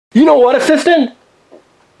You know what, assistant?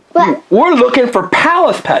 What? We're looking for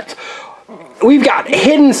palace pets. We've got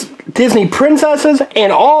hidden Disney princesses,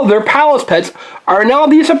 and all of their palace pets are now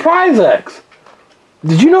these surprise eggs.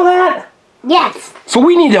 Did you know that? Yes. So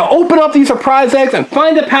we need to open up these surprise eggs and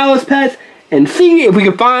find the palace pets and see if we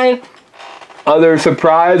can find other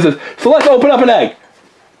surprises. So let's open up an egg.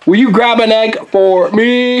 Will you grab an egg for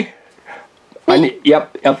me?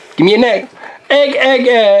 Yep. Give me an egg.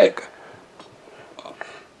 Egg.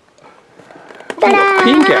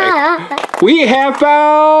 Pink egg. We have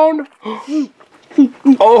found...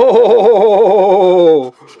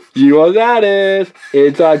 Oh, you know what that is?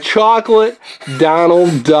 It's a chocolate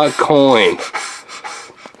Donald Duck coin.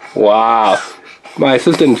 Wow. My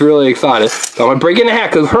assistant's really excited. So I'm going to break it in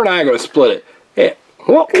half because her and I are going to split it. Hey,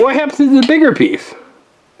 what happens to the bigger piece?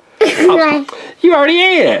 Oh, you already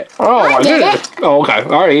ate it. Oh, my goodness. Oh, okay. I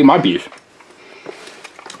already ate my piece.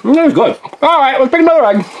 That was good. All right, let's pick another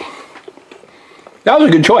egg. That was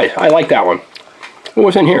a good choice. I like that one.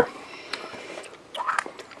 What's in here?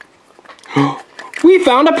 We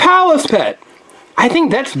found a palace pet. I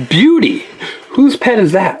think that's Beauty. Whose pet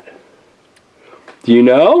is that? Do you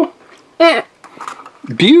know? Yeah.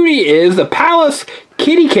 Beauty is the palace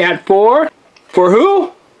kitty cat for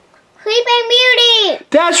who? Sleeping Beauty.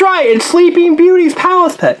 That's right. It's Sleeping Beauty's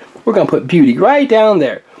palace pet. We're going to put Beauty right down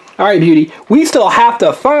there. All right, Beauty. We still have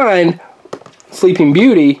to find Sleeping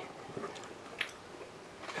Beauty.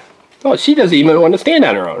 Oh, she doesn't even want to stand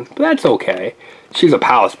on her own. But that's okay. She's a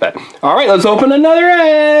palace pet. All right, let's open another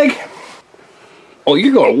egg. Oh,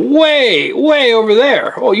 you're going way over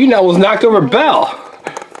there. Oh, you almost knocked over Belle.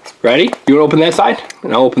 Ready? You want to open that side?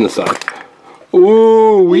 And I'll open this side.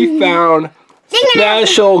 Ooh, we found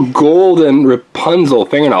special golden Rapunzel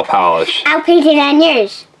fingernail polish. I'll paint it on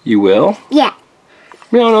yours. You will? Yeah.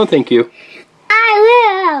 No, thank you.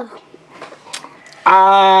 I will.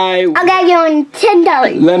 I'll get you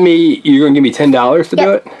 $10. You're going to give me $10 to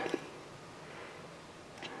do it?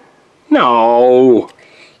 No.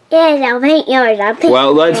 Yes, I'll paint yours.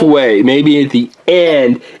 Well, let's wait. Maybe at the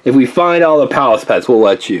end, if we find all the palace pets, we'll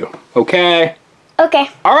let you. Okay? Okay.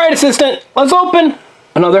 All right, assistant. Let's open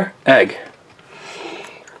another egg.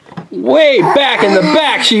 Way back in the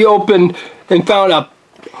back, she opened and found a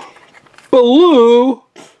blue...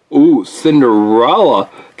 Ooh, Cinderella.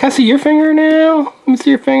 Can I see your fingernail? Let me see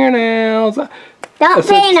your fingernails. Don't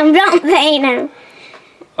paint them. Don't paint them.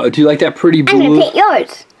 Do you like that pretty blue? I'm going to paint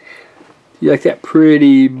yours. You like that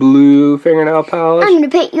pretty blue fingernail polish? I'm going to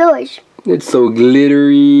paint yours. It's so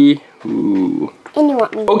glittery. Ooh. And you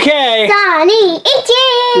want me to... Okay. Sunny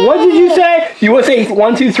Itchy. What did you say? You want to say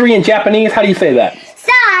 1, 2, 3 in Japanese? How do you say that?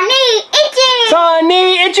 Sunny Itchy.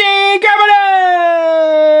 Sunny Itchy. Grab an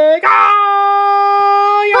egg.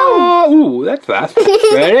 Oh, yeah. Ooh, that's fast.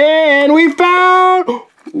 Ready? And we found...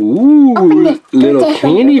 Ooh, little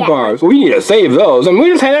candy bars. We need to save those. I mean, we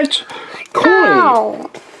just had that coin. Oh.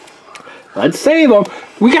 Let's save them.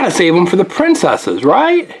 We gotta save them for the princesses,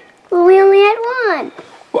 right? Well, we only had one.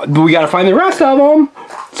 But we gotta find the rest of them.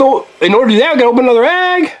 So, in order to do that, we gotta open another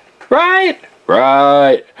egg. Right?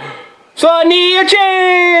 Right. Sunny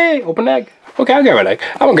Itchy! Open egg. Okay, I'll grab an egg.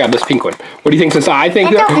 I'm gonna grab this pink one. What do you think since I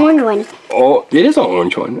think That's an orange one. Oh, it is an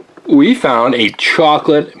orange one. We found a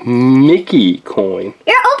chocolate Mickey coin.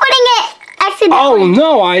 You're opening it accidentally. Oh,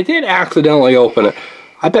 no, I did accidentally open it.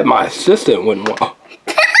 I bet my assistant wouldn't want...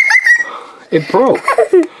 It broke.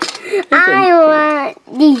 I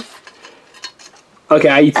want these. Okay,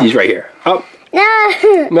 I eat these right here. Oh.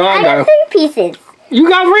 No, I got 3 pieces. You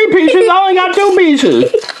got 3 pieces? I only got 2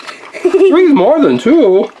 pieces. 3's more than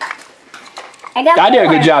 2. I did a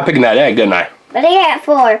good job picking that egg, didn't I? But I got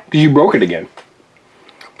 4. Because you broke it again.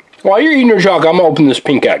 While you're eating your chocolate, I'm going to open this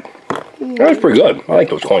pink egg. That was pretty good. I like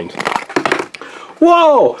those coins.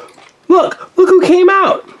 Whoa! Look who came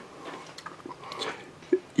out.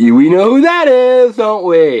 We know who that is, don't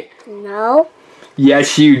we? No.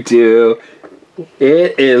 Yes, you do.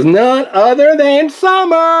 It is none other than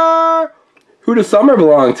Summer. Who does Summer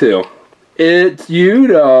belong to? It's you,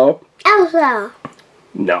 though. Elsa.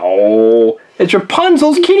 No. It's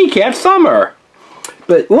Rapunzel's kitty cat, Summer.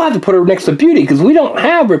 But we'll have to put her next to Beauty because we don't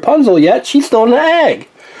have Rapunzel yet. She's still in the egg.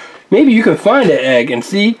 Maybe you can find an egg and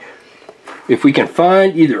see if we can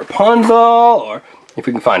find either Rapunzel or if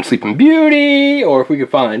we can find Sleeping Beauty or if we can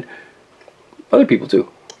find other people too.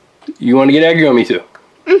 You want to get egg or you want me to?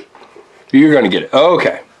 You're going to get it.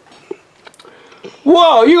 Okay.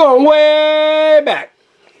 Whoa, you're going way back.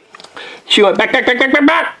 She went back.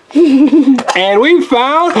 And we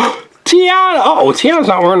found Tiana. Oh, Tiana's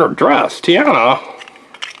not wearing her dress. Tiana.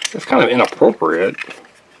 That's kind of inappropriate.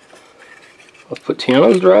 Let's put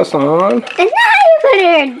Tiana's dress on. That's not how you put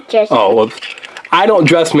her dress on. Oh, well, I don't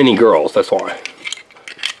dress many girls, that's why.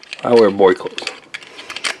 I wear boy clothes.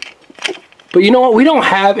 But you know what? We don't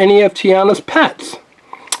have any of Tiana's pets.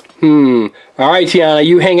 Alright, Tiana,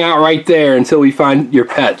 you hang out right there until we find your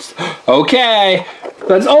pets. Okay,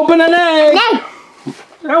 let's open an egg. No.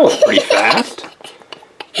 That was pretty fast.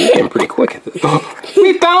 You're getting pretty quick at this.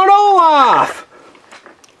 We found Olaf!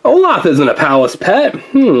 Olaf isn't a palace pet.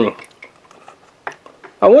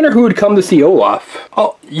 I wonder who would come to see Olaf.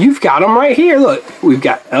 Oh, you've got them right here. Look, we've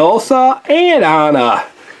got Elsa and Anna.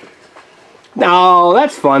 Oh,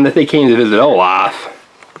 that's fun that they came to visit Olaf.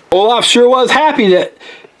 Olaf sure was happy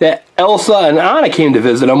that Elsa and Anna came to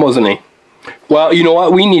visit him, wasn't he? Well, you know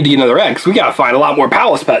what? We need to get another egg, because we got to find a lot more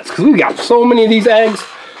palace pets, because we've got so many of these eggs.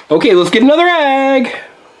 Okay, let's get another egg.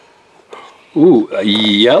 Ooh, a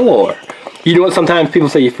yellow. You know what sometimes people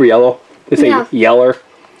say for yellow? They say yeller.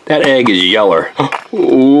 That egg is yeller.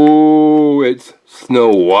 Ooh, it's Snow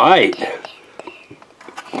White.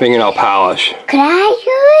 Fingernail polish. Could I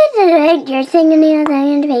do it? You're singing the other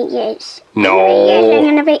end of yours. No. You're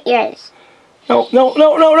singing a bit yours. No. I'm getting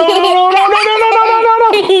another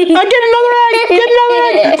egg. Get another egg. Get another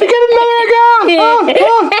egg.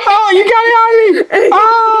 Oh, you got it on me.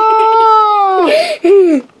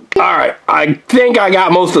 Oh. All right. I think I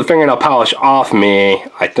got most of the fingernail polish off me.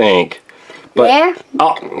 I think. But, where?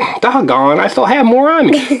 Oh, doggone. I still have more on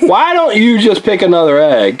me. Why don't you just pick another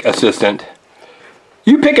egg, assistant?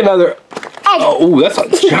 You pick another. Oh, that's a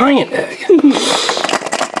giant egg.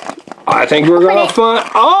 I think we're gonna find.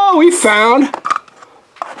 Oh, we found.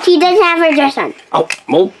 She doesn't have her dress on. Oh,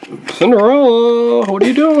 well, Cinderella, what are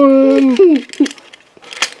you doing?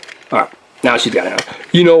 All right, now she's got it on.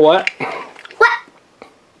 You know what? What?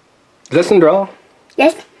 Is that Cinderella?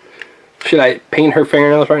 Yes. Should I paint her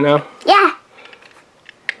fingernails right now? Yeah.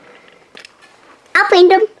 I'll paint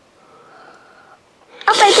them.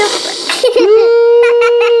 I'll paint them.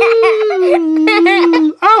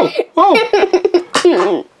 Oh! Oh!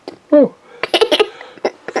 Oh!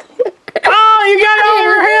 Oh, you got it on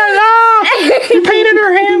her hand! Oh! You painted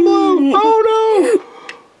her hand blue! Oh no!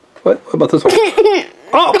 What about this one?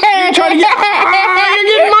 Oh! You're trying to get. You're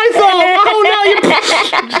getting my phone! Oh no!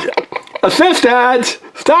 You. Assistant!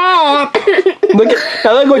 Stop!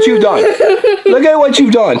 Now look what you've done. Look at what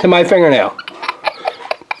you've done to my fingernail.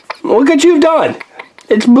 Look what you've done.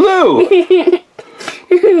 It's blue.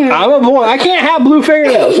 I'm a boy. I can't have blue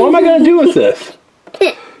fingernails. What am I going to do with this?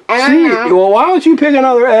 I don't know. Well, why don't you pick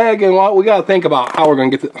another egg and we got to think about how we're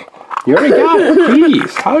going to get this. You already got it.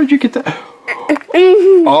 Jeez. How did you get that?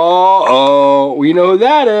 Oh, we know who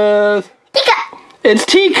that is. Teacup. It's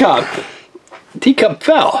Teacup. Teacup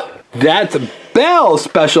fell. That's Belle's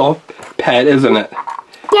special pet, isn't it?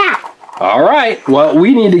 Yeah. All right. Well,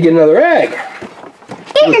 we need to get another egg.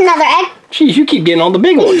 Here's another egg. Jeez, you keep getting all the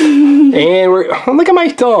big ones. And look at my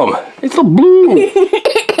thumb. It's so blue.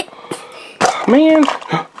 Man,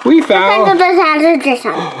 we found Rapunzel doesn't have her dress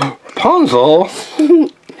on. Rapunzel.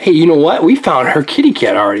 Hey, you know what? We found her kitty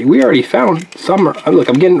cat already. We already found Summer. Look,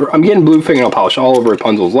 I'm getting blue fingernail polish all over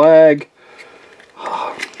Rapunzel's leg.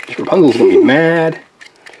 Rapunzel's gonna be mad.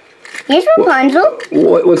 Here's Rapunzel.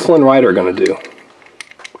 What's Flynn Rider gonna do?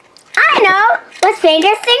 I know. Let's paint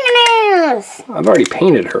her fingernails. I've already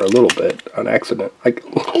painted her a little bit on accident. Like,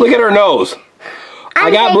 look at her nose. I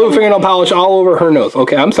got blue fingernail polish all over her nose.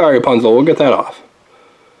 Okay, I'm sorry, Rapunzel. We'll get that off.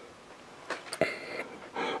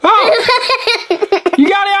 Oh! You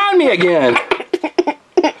got it on me again.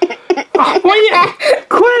 Oh, quit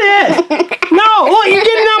it! No! Look, you're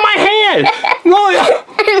getting on my hand! No!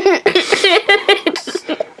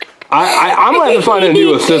 I'm going to have to find a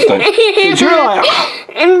new assistant. You're like,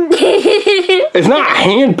 it's not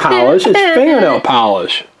hand polish, it's fingernail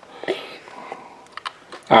polish.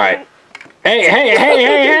 Alright.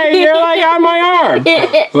 Hey, you're like on my arm.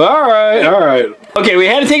 Alright. Okay, we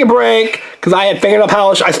had to take a break because I had fingernail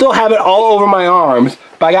polish. I still have it all over my arms,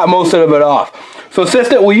 but I got most of it off. So,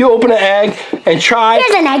 assistant, will you open an egg and try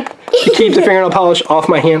to keep the fingernail polish off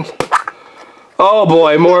my hands? Oh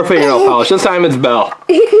boy, more fingernail polish. This time it's Belle.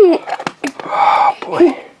 Oh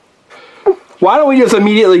boy. Why don't we just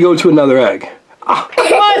immediately go to another egg?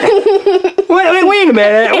 What? Wait a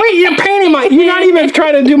minute. Wait, you're painting my... You're not even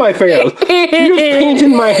trying to do my fingernails. You're just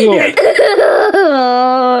painting my hand.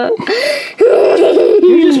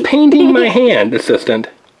 You're just painting my hand, assistant.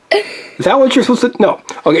 Is that what you're supposed to... No.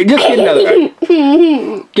 Okay, just get another egg.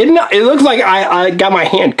 It looks like I got my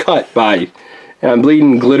hand cut by... And I'm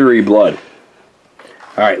bleeding glittery blood.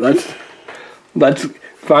 Alright, let's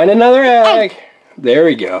find another egg. There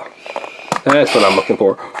we go. That's what I'm looking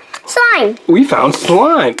for. Slime. We found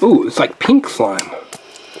slime. Ooh, it's like pink slime.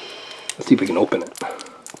 Let's see if we can open it.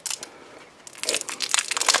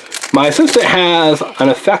 My assistant has an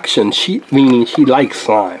affection, meaning she likes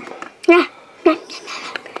slime.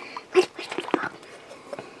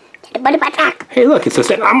 Hey, look, it's a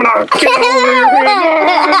thing. I'm gonna get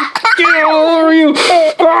over you.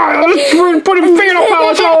 Let's put a fingernail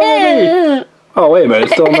polish all over me. Oh, wait a minute,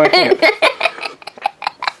 it's still in my hand.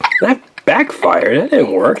 That backfired. That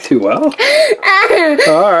didn't work too well.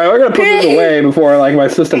 Alright, we're gonna put this away before like my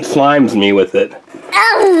assistant slimes me with it. No.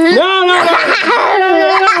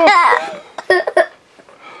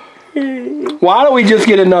 Why don't we just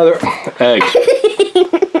get another egg?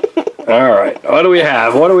 Alright, what do we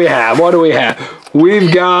have?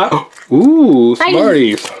 We've got... Ooh,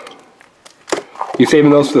 Smarties. You're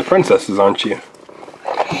saving those for the princesses, aren't you?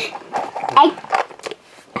 Egg.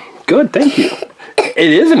 Good, thank you. It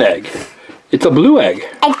is an egg. It's a blue egg.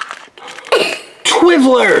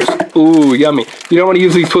 Twizzlers! Ooh, yummy. You know what I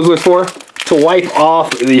use these Twizzlers for? To wipe off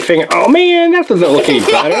the finger. Oh man, that doesn't look any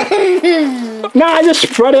better. No, I just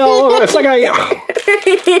spread it all over. It's like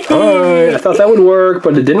Alright, I thought that would work,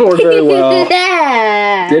 but it didn't work very well.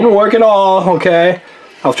 Didn't work at all, okay?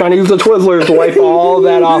 I was trying to use the Twizzlers to wipe all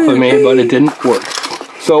that off of me, but it didn't work.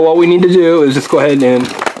 So what we need to do is just go ahead and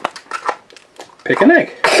pick an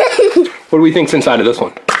egg. What do we think's inside of this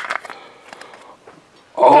one?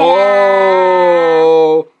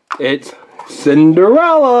 Oh, it's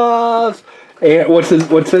Cinderella's. And what's its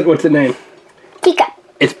name? Teacup.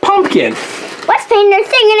 It's Pumpkin. Let's paint her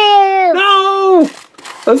fingernails. No!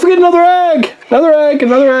 Let's get another egg. Another egg.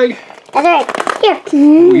 Here.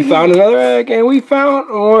 We found another egg, and we found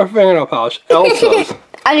more fingernail polish. Elsa's.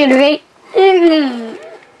 I'm gonna wait.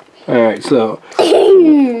 Alright, so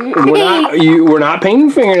we're not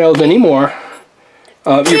painting fingernails anymore.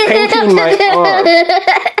 You're painting my arm.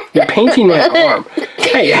 You're painting my arm.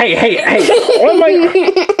 Hey. What am I...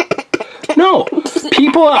 No.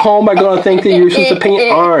 People at home are going to think that you're supposed to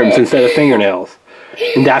paint arms instead of fingernails.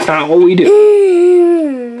 And that's not what we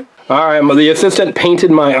do. Alright, the assistant painted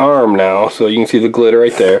my arm now, so you can see the glitter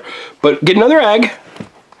right there. But get another egg,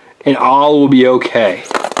 and all will be okay.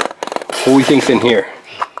 What do we think's in here?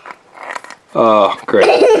 Oh, great.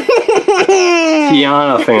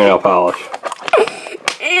 Tiana fingernail polish.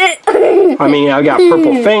 I mean, I've got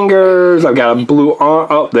purple fingers, I've got a blue arm.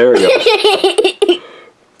 Oh, there we go.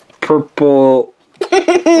 Purple.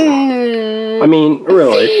 I mean,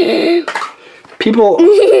 really. People,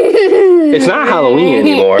 it's not Halloween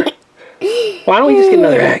anymore. Why don't we just get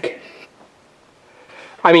another egg?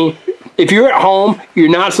 I mean, if you're at home, you're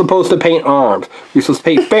not supposed to paint arms. You're supposed to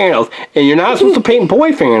paint fingernails. And you're not supposed to paint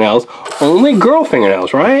boy fingernails, only girl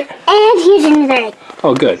fingernails, right? And here's another egg.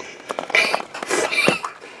 Oh, good.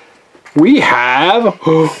 We have...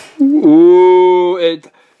 Ooh,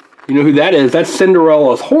 you know who that is? That's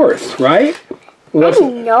Cinderella's horse, right? I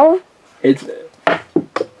don't know. It's...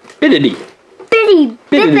 Biddity.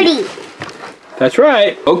 Bippity. That's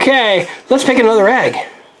right. Okay, let's pick another egg.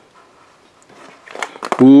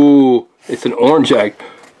 Ooh, it's an orange egg.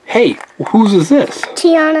 Hey, whose is this?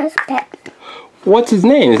 Tiana's pet. What's his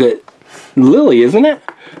name? Is it Lily, isn't it?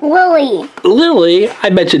 Lily. Lily? I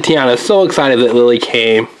bet you Tiana's so excited that Lily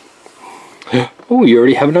came. Oh, you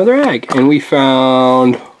already have another egg. And we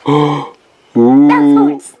found... Ooh.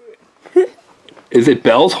 Is it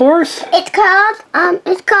Belle's horse? It's called...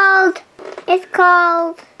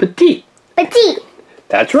 Petite.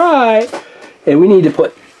 That's right. And we need to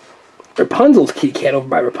put Rapunzel's kitty cat over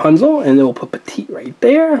by Rapunzel, and then we'll put Petite right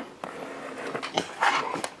there.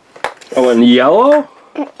 Oh, and yellow?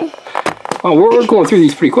 Oh, we're going through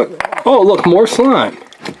these pretty quick. Oh, look, more slime.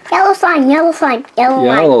 Yellow slime. Yellow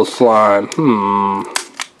slime.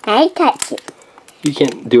 I touch it. You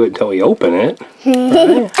can't do it until we open it.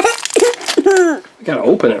 Right. We gotta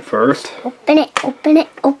open it first. Open it.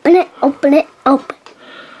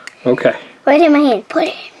 Okay. Put it in my hand. Put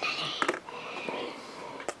it in.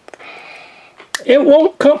 It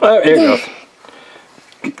won't come. Oh, there it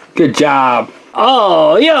goes. Good job.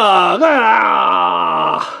 Oh, yeah.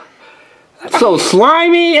 That's so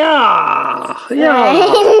slimy. Yeah.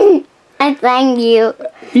 I thank you.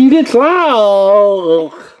 You did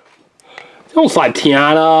slime. Don't slide,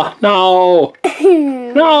 Tiana. No.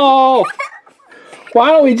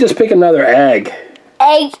 Why don't we just pick another egg?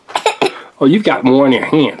 Oh, you've got more in your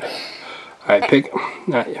hand. All right, pick.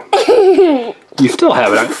 Not you. You still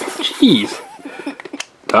have it. Jeez.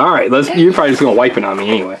 All right, you're probably just gonna wipe it on me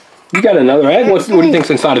anyway. You got another egg? What do you think's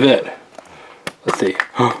inside of it? Let's see.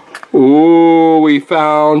 Ooh, we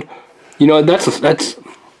found. You know, that's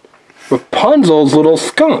Rapunzel's little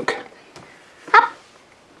skunk.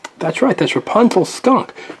 That's right, that's Rapunzel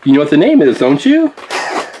Skunk. You know what the name is, don't you?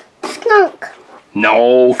 Skunk.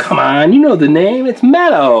 No, come on, you know the name. It's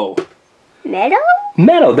Meadow. Meadow?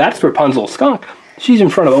 Meadow, that's Rapunzel Skunk. She's in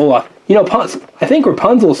front of Olaf. You know, I think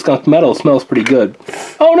Rapunzel Skunk Meadow smells pretty good.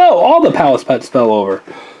 Oh no, all the Palace Pets fell over.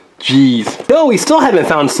 Jeez. No, we still haven't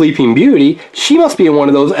found Sleeping Beauty. She must be in one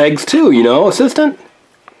of those eggs too, you know, assistant?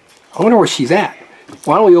 I wonder where she's at.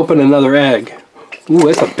 Why don't we open another egg? Ooh,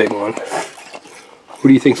 that's a big one. What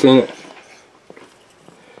do you think's in it?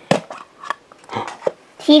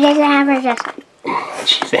 She doesn't have her dress on.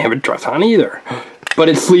 She doesn't have a dress on either. But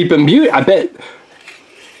it's Sleeping Beauty. I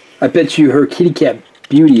bet you her kitty cat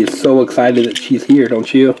Beauty is so excited that she's here,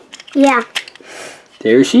 don't you? Yeah.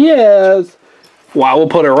 There she is. Wow, we'll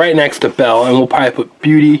put her right next to Belle, and we'll probably put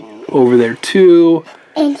Beauty over there too.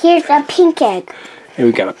 And here's a pink egg. And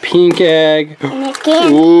we got a pink egg. And it's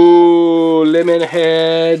candy. Ooh, lemon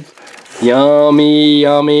heads. Yummy,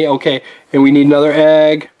 yummy. Okay, and we need another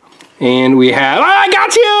egg. And we have, oh, I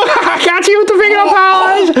got you! I got you with the fingernail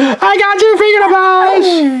polish! I got you, fingernail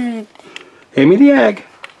polish! Hand me the egg.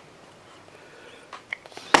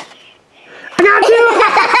 I got you!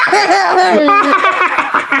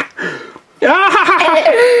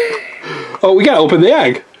 Oh, we gotta open the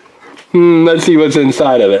egg. Let's see what's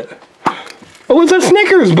inside of it. Oh, it's a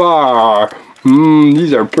Snickers bar.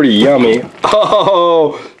 These are pretty yummy.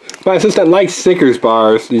 Oh, my assistant likes Snickers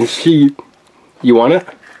bars. And you want it?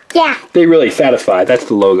 Yeah. They really satisfy. That's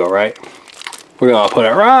the logo, right? We're gonna put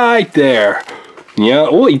it right there. Yeah,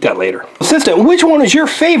 we'll eat that later. Assistant, which one is your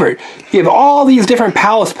favorite? You have all these different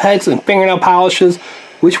Palace Pets and fingernail polishes.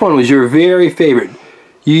 Which one was your very favorite?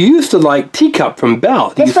 You used to like Teacup from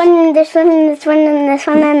Belle. This one, and this one, and this one, and this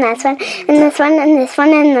one, and this one, and this one, and this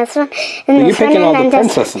one, and this one, and You're this one, picking all the and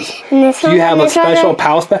princesses. this Do one, you have and a this one, special and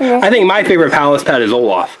Palace Pet? I think my favorite Palace Pet is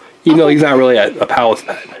Olaf, even though he's not really a Palace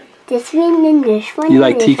Pet. this one, and this one, You and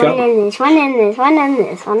like this Teacup? one, and this one, and this one, and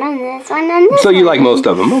this one, and this one, and this So one. you like most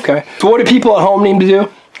of them, okay. So what do people at home need to do?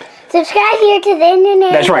 Subscribe here to the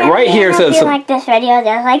Engineering That's right, right here it Family says if you like this video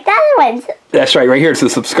just like the other ones. That's right here. It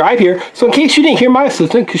says subscribe here. So in case you didn't hear my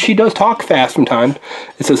assistant, because she does talk fast sometimes,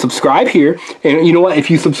 it says subscribe here. And you know what? If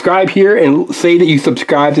you subscribe here and say that you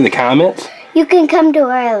subscribed in the comments. You can come to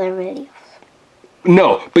our other videos.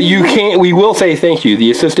 No, but you can't. We will say thank you.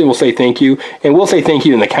 The assistant will say thank you. And we'll say thank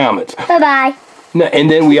you in the comments. Bye-bye. No, and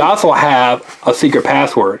then we also have a secret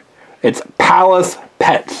password. It's Palace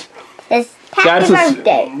Pets. It's Happy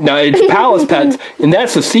birthday. No, it's Palace Pets, and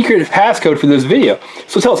that's the secret passcode for this video.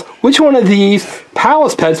 So tell us, which one of these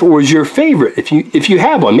Palace Pets was your favorite? If you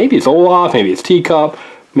have one, maybe it's Olaf, maybe it's Teacup,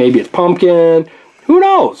 maybe it's Pumpkin. Who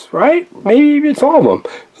knows, right? Maybe it's all of them.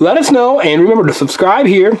 Let us know, and remember to subscribe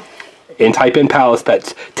here and type in Palace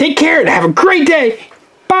Pets. Take care and have a great day.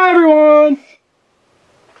 Bye, everyone.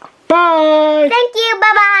 Bye. Thank you.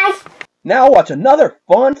 Bye-bye. Now watch another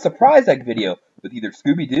fun surprise egg video with either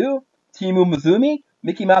Scooby Doo, Timu Mizumi,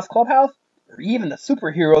 Mickey Mouse Clubhouse, or even the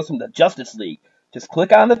superheroes from the Justice League. Just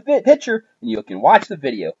click on the picture and you can watch the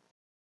video.